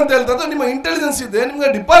 ಯಾರು ಬೇಡ ಅಂತ ಹೇಳ್ತಾರೆ, ನಿಮ್ಮ ಇಂಟೆಲಿಜೆನ್ಸ್ ಇದೆ, ನಿಮ್ಗೆ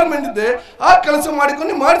ಡಿಪಾರ್ಟ್ಮೆಂಟ್ ಇದೆ, ಆ ಕೆಲಸ ಮಾಡಿಕೊಂಡು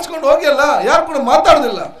ನೀವು ಮಾಡಿಸ್ಕೊಂಡು ಹೋಗಿ ಅಲ್ಲ, ಯಾರು ಕೂಡ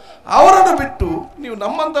ಮಾತಾಡೋದಿಲ್ಲ. ಅವರನ್ನು ಬಿಟ್ಟು ನೀವು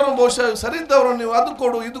ನಮ್ಮಂತರ ಬಹುಶಃ ಸರಿ ಇದ್ದವರು ನೀವು ಅದು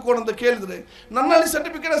ಕೊಡು ಇದು ಕೊಡು ಅಂತ ಕೇಳಿದರೆ ನನ್ನಲ್ಲಿ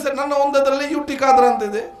ಸರ್ಟಿಫಿಕೇಟ್ ಸರಿ, ನನ್ನ ಒಂದರಲ್ಲಿ UT ಖಾದರ್ ಅಂತ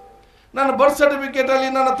ಇದೆ, ನನ್ನ ಬರ್ತ್ ಸರ್ಟಿಫಿಕೇಟಲ್ಲಿ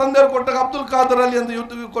ನನ್ನ ತಂದೆಯವರು ಕೊಟ್ಟಾಗ ಅಬ್ದುಲ್ ಖಾದರ್ ಅಲ್ಲಿ ಅಂತ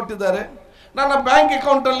UT ಕೊಟ್ಟಿದ್ದಾರೆ, ನನ್ನ ಬ್ಯಾಂಕ್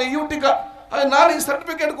ಅಕೌಂಟಲ್ಲಿ UT ನಾನು ಈ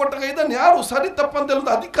ಸರ್ಟಿಫಿಕೇಟ್ ಕೊಟ್ಟಾಗ ಇದನ್ನು ಯಾರು ಸರಿ ತಪ್ಪಂತ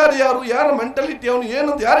ಹೇಳೋದು ಅಧಿಕಾರಿ ಯಾರು, ಯಾರ ಮೆಂಟಾಲಿಟಿ ಅವನು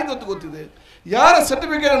ಏನಂತ ಯಾರಿಗೆ ಗೊತ್ತಿದೆ? ಯಾರ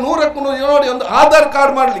ಸರ್ಟಿಫಿಕೇಟ್ 100ಕ್ಕೆ 100 ನೋಡಿ. ಒಂದು ಆಧಾರ್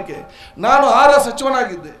ಕಾರ್ಡ್ ಮಾಡಲಿಕ್ಕೆ ನಾನು ಆಹಾರ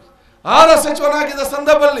ಸಚಿವನಾಗಿದ್ದ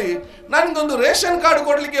ಸಂದರ್ಭದಲ್ಲಿ ನನಗೊಂದು ರೇಷನ್ ಕಾರ್ಡ್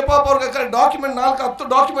ಕೊಡಲಿಕ್ಕೆ ಪಾಪ ಅವ್ರಿಗೆ ಡಾಕ್ಯುಮೆಂಟ್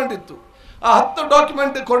 4-10 ಡಾಕ್ಯುಮೆಂಟ್ ಇತ್ತು. ಆ 10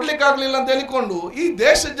 ಡಾಕ್ಯುಮೆಂಟ್ ಕೊಡ್ಲಿಕ್ಕಾಗಲಿಲ್ಲ ಅಂತ ಹೇಳಿಕೊಂಡು ಈ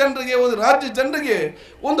ದೇಶ ಜನರಿಗೆ, ಒಂದು ರಾಜ್ಯ ಜನರಿಗೆ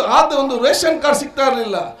ಒಂದು ರೇಷನ್ ಕಾರ್ಡ್ ಸಿಗ್ತಾ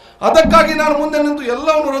ಇರಲಿಲ್ಲ. ಅದಕ್ಕಾಗಿ ನಾನು ಮುಂದೆ ನಿಂತು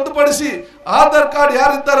ಎಲ್ಲವನ್ನು ರದ್ದುಪಡಿಸಿ ಆಧಾರ್ ಕಾರ್ಡ್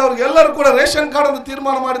ಯಾರಿದ್ದಾರೆ ಅವ್ರಿಗೆಲ್ಲರೂ ಕೂಡ ರೇಷನ್ ಕಾರ್ಡ್ ಅಂತ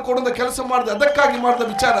ತೀರ್ಮಾನ ಮಾಡಿ ಕೊಡುವಂಥ ಕೆಲಸ ಮಾಡಿದೆ. ಅದಕ್ಕಾಗಿ ಮಾಡಿದ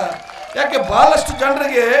ವಿಚಾರ. ಯಾಕೆ ಬಹಳಷ್ಟು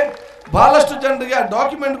ಜನರಿಗೆ ಆ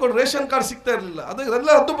ಡಾಕ್ಯುಮೆಂಟ್ ಕೊಟ್ಟು ರೇಷನ್ ಕಾರ್ಡ್ ಸಿಗ್ತಾ ಇರಲಿಲ್ಲ, ಅದೆಲ್ಲ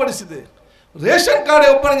ರದ್ದುಪಡಿಸಿದೆ. ರೇಷನ್ ಕಾರ್ಡ್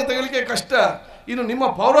ಒಬ್ಬನಿಗೆ ತೆಗಲಿಕ್ಕೆ ಕಷ್ಟ, ಇನ್ನು ನಿಮ್ಮ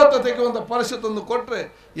ಪೌರತ್ವ ತೆಗೆಯುವಂಥ ಪರಿಸ್ಥಿತಿಯನ್ನು ಕೊಟ್ಟರೆ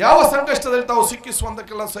ಯಾವ ಸಂಕಷ್ಟದಲ್ಲಿ ತಾವು ಸಿಕ್ಕಿಸುವಂಥ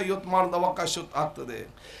ಕೆಲಸ ಇವತ್ತು ಮಾಡಿದ ಅವಕಾಶ ಆಗ್ತದೆ.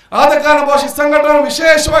 ಆದ ಕಾರಣ ಬಹುಶಃ ಸಂಘಟನೆ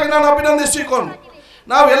ವಿಶೇಷವಾಗಿ ನಾನು ಅಭಿನಂದಿಸಿಕೊಂಡು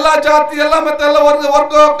ನಾವು ಎಲ್ಲ ಜಾತಿ, ಎಲ್ಲ ಮತ್ತೆಲ್ಲ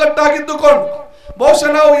ವರ್ಗ ಒಗ್ಗಟ್ಟಾಗಿದ್ದುಕೊಂಡು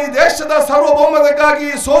ಬಹುಶಃ ನಾವು ಈ ದೇಶದ ಸಾರ್ವಭೌಮತೆಗಾಗಿ,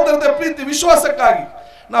 ಸೋದರತೆ, ಪ್ರೀತಿ, ವಿಶ್ವಾಸಕ್ಕಾಗಿ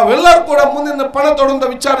ನಾವೆಲ್ಲರೂ ಕೂಡ ಮುಂದಿನ ಪಣ ತೊಡುವಂಥ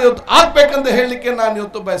ವಿಚಾರ ಇವತ್ತು ಆಗ್ಬೇಕಂತ ಹೇಳಲಿಕ್ಕೆ ನಾನು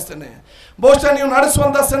ಇವತ್ತು ಬಯಸ್ತೇನೆ. ಬಹುಶಃ ನೀವು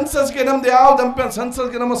ನಡೆಸುವಂಥ ಸೆನ್ಸಸ್ಗೆ ನಮ್ದು ಯಾವ್ದು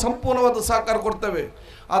ಸೆನ್ಸಸ್ಗೆ ನಮ್ಮ ಸಂಪೂರ್ಣವಾದ ಸಹಕಾರ ಕೊಡ್ತೇವೆ.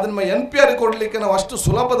 ಅದನ್ನ NPR ಕೊಡಲಿಕ್ಕೆ ನಾವು ಅಷ್ಟು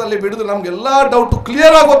ಸುಲಭದಲ್ಲಿ ಬಿಡುದು ನಮಗೆಲ್ಲ ಡೌಟ್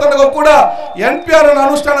ಕ್ಲಿಯರ್ ಆಗೋ ತನಕ ಕೂಡ NPR ಅನ್ನು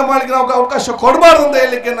ಅನುಷ್ಠಾನ ಮಾಡಲಿಕ್ಕೆ ನಾವು ಅವಕಾಶ ಕೊಡಬಾರ್ದು ಅಂತ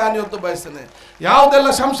ಹೇಳಲಿಕ್ಕೆ ನಾನು ಇವತ್ತು ಬಯಸ್ತೇನೆ. ಯಾವುದೆಲ್ಲ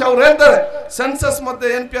ಸಂಶಯ ಅವ್ರು ಹೇಳ್ತಾರೆ ಸೆನ್ಸಸ್ ಮತ್ತು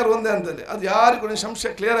NPR ಒಂದೇ ಅಂತೇಳಿ, ಅದು ಯಾರಿಗೂ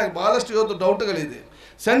ಸಂಶಯ ಕ್ಲಿಯರ್ ಆಗಿ ಭಾಳಷ್ಟು ಇವತ್ತು ಡೌಟ್ಗಳಿದೆ.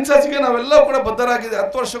 ಸೆನ್ಸಸ್ಗೆ ನಾವೆಲ್ಲ ಕೂಡ ಬದ್ಧರಾಗಿದೆ.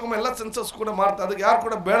 10 ವರ್ಷಕ್ಕೊಮ್ಮೆ ಎಲ್ಲ ಸೆನ್ಸಸ್ ಕೂಡ ಮಾಡ್ತಾರೆ, ಅದಕ್ಕೆ ಯಾರು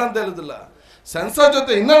ಕೂಡ ಬೇಡ ಅಂತ ಹೇಳೋದಿಲ್ಲ. ಸೆನ್ಸಸ್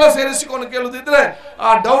ಜೊತೆ ಇನ್ನೆಲ್ಲ ಸೇರಿಸಿಕೊಂಡು ಕೇಳುದಿದ್ರೆ ಆ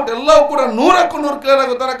ಡೌಟ್ ಎಲ್ಲವೂ ಕೂಡ 100ಕ್ಕೆ 100 ಕ್ಲಿಯರ್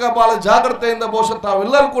ಆಗೋ ತನಕ ಬಹಳ ಜಾಗ್ರತೆಯಿಂದ ಬಹುಶಃ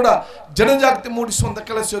ತಾವೆಲ್ಲರೂ ಕೂಡ ಜನಜಾಗೃತಿ ಮೂಡಿಸುವಂಥ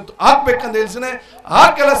ಕೆಲಸ ಇವತ್ತು ಆಗ್ಬೇಕಂತ ಹೇಳ್ತೀನಿ. ಆ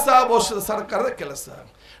ಕೆಲಸ ಬಹುಶಃ ಸರ್ಕಾರದ ಕೆಲಸ.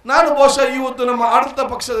 ನಾನು ಬಹುಶಃ ಇವತ್ತು ನಮ್ಮ ಆಡಳಿತ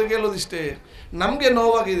ಪಕ್ಷದ ಹೇಳೋದಿಷ್ಟೇ, ನಮಗೆ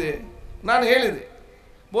ನೋವಾಗಿದೆ. ನಾನು ಹೇಳಿದೆ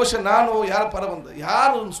ಬಹುಶಃ ನಾನು ಯಾರ ಪರ ಬಂದ,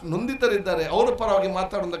 ಯಾರು ನೊಂದಿತರಿದ್ದಾರೆ ಅವರ ಪರವಾಗಿ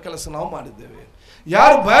ಮಾತಾಡುವಂಥ ಕೆಲಸ ನಾವು ಮಾಡಿದ್ದೇವೆ.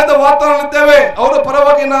 ಯಾರು ಭಯದ ವಾತಾವರಣ ಇದ್ದೇವೆ ಅವರ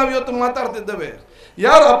ಪರವಾಗಿ ನಾವು ಇವತ್ತು ಮಾತಾಡ್ತಿದ್ದೇವೆ.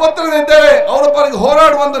 ಯಾರು ಅಭದ್ರನಿದ್ದೇವೆ ಅವರ ಪರವಾಗಿ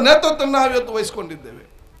ಹೋರಾಡುವಂಥ ನೇತೃತ್ವ ನಾವು ಇವತ್ತು ವಹಿಸ್ಕೊಂಡಿದ್ದೇವೆ.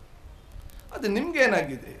 ಅದು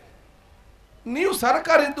ನಿಮ್ಗೇನಾಗಿದೆ? ನೀವು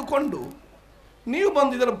ಸರ್ಕಾರ ಇದ್ದುಕೊಂಡು ನೀವು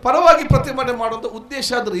ಬಂದು ಇದರ ಪರವಾಗಿ ಪ್ರತಿಭಟನೆ ಮಾಡುವಂಥ ಉದ್ದೇಶ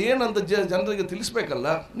ಆದರೆ ಏನಂತ ಜನರಿಗೆ ತಿಳಿಸ್ಬೇಕಲ್ಲ.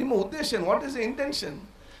 ನಿಮ್ಮ ಉದ್ದೇಶ ಏನು? What is the intention?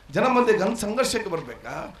 ಜನ ಮಧ್ಯೆ ಸಂಘರ್ಷಕ್ಕೆ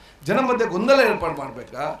ಬರಬೇಕಾ? ಜನ ಮಧ್ಯೆ ಗೊಂದಲ ಏರ್ಪಾಡು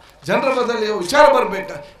ಮಾಡಬೇಕಾ? ಜನರ ಬದಲಿ ವಿಚಾರ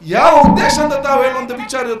ಬರಬೇಕಾ? ಯಾವ ಉದ್ದೇಶ ಅಂತ ತಾವು ಹೇಳುವಂಥ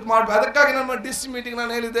ವಿಚಾರ ಇವತ್ತು ಮಾಡಬೇಕು. ಅದಕ್ಕಾಗಿ ನಮ್ಮ DC ಮೀಟಿಂಗ್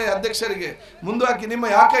ನಾನು ಹೇಳಿದೆ ಅಧ್ಯಕ್ಷರಿಗೆ, ಮುಂದಾಕಿ ನಿಮ್ಮ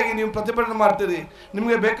ಯಾಕಾಗಿ ನೀವು ಪ್ರತಿಭಟನೆ ಮಾಡ್ತೀರಿ,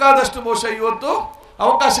 ನಿಮಗೆ ಬೇಕಾದಷ್ಟು ಬಹುಶಃ ಇವತ್ತು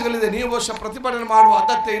ಅವಕಾಶಗಳಿದೆ, ನೀವು ಬಹುಶಃ ಪ್ರತಿಭಟನೆ ಮಾಡುವ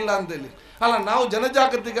ಅಗತ್ಯ ಇಲ್ಲ ಅಂತೇಳಿ. ಅಲ್ಲ, ನಾವು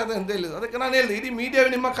ಜನಜಾಗೃತಿಗೆ ಅಂತ ಹೇಳಿದ್ರು. ಅದಕ್ಕೆ ನಾನು ಹೇಳಿದೆ ಇಡೀ ಮೀಡಿಯಾವೇ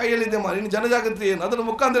ನಿಮ್ಮ ಕೈಯಲ್ಲಿದೆ ಮಾರಿ, ಇನ್ನು ಜನಜಾಗೃತಿ ಏನು, ಅದರ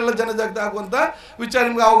ಮುಖಾಂತರ ಎಲ್ಲ ಜನಜಾಗೃತಿ ಆಗುವಂಥ ವಿಚಾರ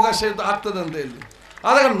ನಿಮ್ಗೆ ಅವಕಾಶ ಆಗ್ತದೆ ಅಂತ ಹೇಳಿ.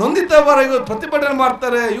 ಆದಾಗ ನೊಂದಿತವರ ಇವರು ಪ್ರತಿಭಟನೆ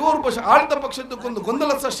ಮಾಡ್ತಾರೆ, ಇವರು ಆಡಳಿತ ಪಕ್ಷದಕ್ಕೊಂದು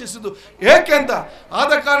ಗೊಂದಲ ಸೃಷ್ಟಿಸಿದ್ದು ಏಕೆ ಅಂತ.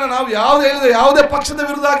 ಆದ ಕಾರಣ ನಾವು ಯಾವ್ದು ಹೇಳಿದ್ರೆ ಯಾವುದೇ ಪಕ್ಷದ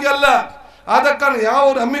ವಿರುದ್ಧ ಆಗಿ ಅಲ್ಲ, ಆದ ಕಾರಣ ಯಾವ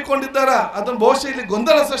ಹಮ್ಮಿಕೊಂಡಿದ್ದಾರ ಅದನ್ನು ಬಹುಶಃ ಇಲ್ಲಿ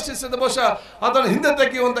ಗೊಂದಲ ಸೃಷ್ಟಿಸಿದ ಬಹುಶಃ ಅದನ್ನು ಹಿಂದೆ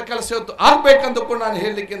ತೆಗೆಯುವಂಥ ಕೆಲಸ ಇವತ್ತು ಆಗ್ಬೇಕಂತ ಕೂಡ ನಾನು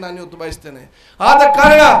ಹೇಳಲಿಕ್ಕೆ ನಾನು ಇವತ್ತು ಬಯಸ್ತೇನೆ. ಆದ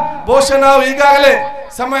ಕಾರಣ ಬಹುಶಃ ನಾವು ಈಗಾಗಲೇ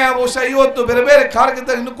ಸಮಯ ಬಹುಶಃ ಇವತ್ತು ಬೇರೆ ಬೇರೆ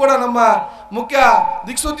ಕಾರ್ಯಕ್ರಮ ಇನ್ನೂ ಕೂಡ ನಮ್ಮ ಮುಖ್ಯ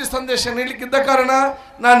ದಿಕ್ಸೂಚಿ ಸಂದೇಶ ನೀಡಲಿಕ್ಕಿದ್ದ ಕಾರಣ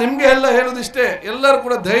ನಾನು ನಿಮಗೆ ಎಲ್ಲ ಹೇಳೋದಿಷ್ಟೇ, ಎಲ್ಲರೂ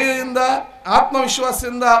ಕೂಡ ಧೈರ್ಯದಿಂದ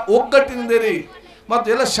ಆತ್ಮವಿಶ್ವಾಸದಿಂದ ಒಗ್ಗಟ್ಟಿನಿಂದಿರಿ ಮತ್ತು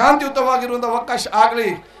ಎಲ್ಲ ಶಾಂತಿಯುತವಾಗಿರುವಂಥ ಅವಕಾಶ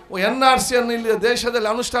ಆಗಲಿ. NRC ಅನ್ನು ಇಲ್ಲಿ ದೇಶದಲ್ಲಿ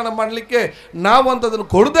ಅನುಷ್ಠಾನ ಮಾಡಲಿಕ್ಕೆ ನಾವು ಅಂಥದನ್ನು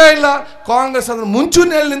ಕೊಡದೇ ಇಲ್ಲ. ಕಾಂಗ್ರೆಸ್ ಅದನ್ನು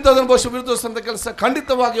ಮುಂಚೂಣಿಯಲ್ಲಿ ನಿಂತು ಅದನ್ನು ಬಹುಶಃ ವಿರೋಧಿಸುವಂಥ ಕೆಲಸ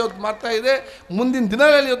ಖಂಡಿತವಾಗಿ ಇವತ್ತು ಮಾಡ್ತಾ ಇದೆ. ಮುಂದಿನ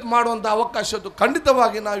ದಿನಗಳಲ್ಲಿ ಇವತ್ತು ಮಾಡುವಂಥ ಅವಕಾಶ ಇವತ್ತು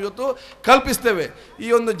ಖಂಡಿತವಾಗಿ ನಾವು ಇವತ್ತು ಕಲ್ಪಿಸ್ತೇವೆ.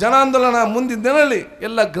 ಈ ಒಂದು ಜನಾಂದೋಲನ ಮುಂದಿನ ದಿನದಲ್ಲಿ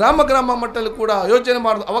ಎಲ್ಲ ಗ್ರಾಮ ಮಟ್ಟದಲ್ಲಿ ಕೂಡ ಯೋಜನೆ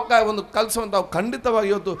ಮಾಡೋ ಅವಕಾಶ ಒಂದು ಕಲಿಸುವಂಥ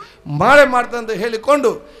ಖಂಡಿತವಾಗಿ ಇವತ್ತು ಮಾಡ್ತಾ ಅಂತ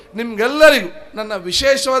ಹೇಳಿಕೊಂಡು ನಿಮಗೆಲ್ಲರಿಗೂ ನನ್ನ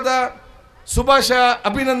ವಿಶೇಷವಾದ ಶುಭಾಶಯ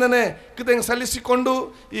ಅಭಿನಂದನೆ ಕೃತಜ್ಞತೆ ಸಲ್ಲಿಸಿಕೊಂಡು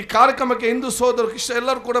ಈ ಕಾರ್ಯಕ್ರಮಕ್ಕೆ ಹಿಂದೂ ಸೋದರ ಕೃಷ್ಣ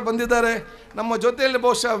ಎಲ್ಲರೂ ಕೂಡ ಬಂದಿದ್ದಾರೆ. ನಮ್ಮ ಜೊತೆಯಲ್ಲಿ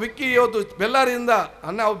ಬಹುಶಃ ವಿಕ್ಕಿ ಇವತ್ತು ಬೆಳ್ಳಾರಿಯಿಂದ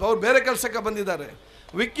ಅವ್ರು ಬೇರೆ ಕೆಲಸಕ್ಕೆ ಬಂದಿದ್ದಾರೆ.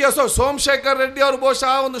 ವಿಕ್ಕಿ ಸೋಮಶೇಖರ್ ರೆಡ್ಡಿ ಅವರು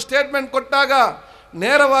ಬಹುಶಃ ಒಂದು ಸ್ಟೇಟ್ಮೆಂಟ್ ಕೊಟ್ಟಾಗ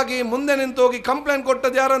ನೇರವಾಗಿ ಮುಂದೆ ನಿಂತು ಹೋಗಿ ಕಂಪ್ಲೇಂಟ್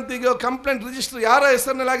ಕೊಟ್ಟದ್ದು ಯಾರಂತ, ಈಗ ಕಂಪ್ಲೇಂಟ್ ರಿಜಿಸ್ಟರ್ ಯಾರ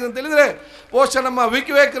ಹೆಸರಿನಲ್ಲಿ ಆಗಿದೆ ಅಂತ ಹೇಳಿದರೆ ಬಹುಶಃ ನಮ್ಮ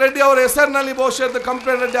ವಿವೇಕ್ ರೆಡ್ಡಿ ಅವರ ಹೆಸರಿನಲ್ಲಿ ಬಹುಶಃ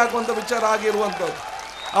ಕಂಪ್ಲೇಂಟ್ ರೆಡ್ಡಿ ಹಾಕುವಂಥ ವಿಚಾರ ಆಗಿರುವಂಥದ್ದು.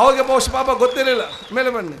 ಅವ್ರಿಗೆ ಬಹುಶಃ ಪಾಪ ಗೊತ್ತಿರಲಿಲ್ಲ,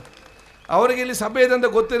 ಮೇಲೆ ಬನ್ನಿ, ಅವರಿಗೆ ಇಲ್ಲಿ ಸಭೆ ಇದೆ ಅಂತ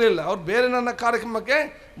ಗೊತ್ತಿರಲಿಲ್ಲ. ಅವ್ರು ಬೇರೆ ನನ್ನ ಕಾರ್ಯಕ್ರಮಕ್ಕೆ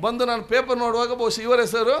ಬಂದು ನಾನು ಪೇಪರ್ ನೋಡುವಾಗ ಬಹುಶಃ ಇವರ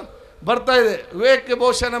ಹೆಸರು ಬರ್ತಾ ಇದೆ. ವಿವೇಕ್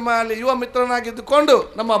ಬಹುಶಃ ನಮ್ಮ ಅಲ್ಲಿ ಯುವ ಮಿತ್ರನಾಗಿದ್ದುಕೊಂಡು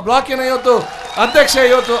ನಮ್ಮ ಬ್ಲಾಕಿನ ಇವತ್ತು ಅಧ್ಯಕ್ಷ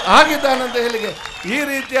ಇವತ್ತು ಆಗಿದ್ದಾನಂತ ಹೇಳಿಗೆ ಈ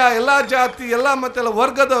ರೀತಿಯ ಎಲ್ಲ ಜಾತಿ ಎಲ್ಲ ಮತ್ತೆಲ್ಲ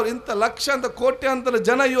ವರ್ಗದವರು ಇಂಥ ಲಕ್ಷಾಂತರ ಕೋಟ್ಯಾಂತರ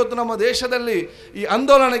ಜನ ಇವತ್ತು ನಮ್ಮ ದೇಶದಲ್ಲಿ ಈ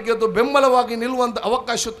ಆಂದೋಲನಕ್ಕೆ ಇವತ್ತು ಬೆಂಬಲವಾಗಿ ನಿಲ್ಲುವಂಥ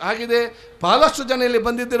ಅವಕಾಶ ಆಗಿದೆ. ಬಹಳಷ್ಟು ಜನ ಇಲ್ಲಿ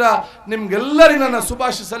ಬಂದಿದ್ದೀರಾ, ನಿಮ್ಗೆಲ್ಲರಿಗೂ ನನ್ನ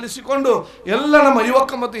ಶುಭಾಶಯ ಸಲ್ಲಿಸಿಕೊಂಡು ಎಲ್ಲ ನಮ್ಮ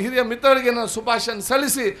ಯುವಕ ಮತ್ತು ಹಿರಿಯ ಮಿತ್ರರಿಗೆ ನನ್ನ ಶುಭಾಶಯ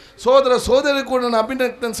ಸಲ್ಲಿಸಿ ಸೋದರ ಸೋದರಿ ಕೂಡ ನನ್ನ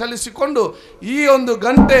ಅಭಿನಂದನೆ ಸಲ್ಲಿಸಿಕೊಂಡು ಈ ಒಂದು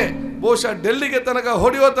ಗಂಟೆ ಬಹುಶಃ ಡೆಲ್ಲಿಗೆ ತನಕ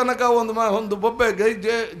ಹೊಡೆಯುವ ತನಕ ಒಂದು ಬೊಬ್ಬೆ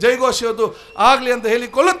ಜೈಘೋಷ ಇವತ್ತು ಆಗಲಿ ಅಂತ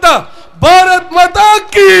ಹೇಳಿಕೊಳ್ಳುತ್ತಾ ಭಾರತ್ ಮಾತಾ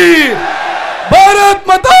ಕೀ, ಭಾರತ್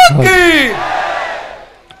ಮಾತಾ ಕೀ.